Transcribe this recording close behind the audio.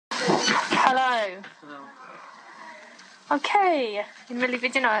Hello. Okay, in the middle of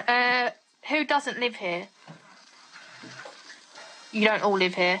your dinner. Who doesn't live here? You don't all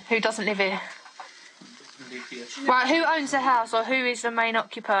live here. Who doesn't live here? Right, who owns the house, or who is the main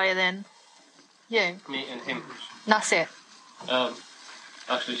occupier then? You? Me and him. That's it.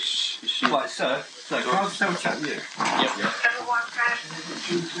 Actually, she... Right, sir, can I just have a chat with you? Yeah.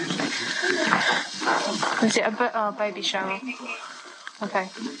 Is it a baby shower? Okay.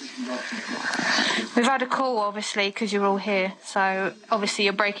 We've had a call, obviously, because you're all here. So, obviously,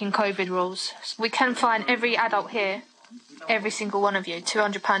 you're breaking COVID rules. So we can fine every adult here, every single one of you,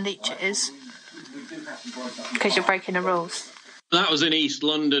 £200 each it is, because you're breaking the rules. That was in East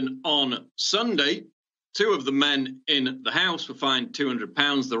London on Sunday. 2 of the men in the house were fined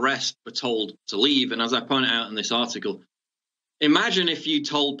 £200. The rest were told to leave. And as I point out in this article, imagine if you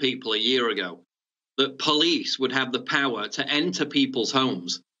told people a year ago that police would have the power to enter people's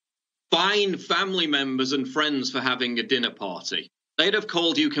homes, fine family members and friends for having a dinner party. They'd have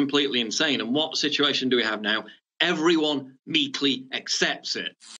called you completely insane. And what situation do we have now? Everyone meekly accepts it.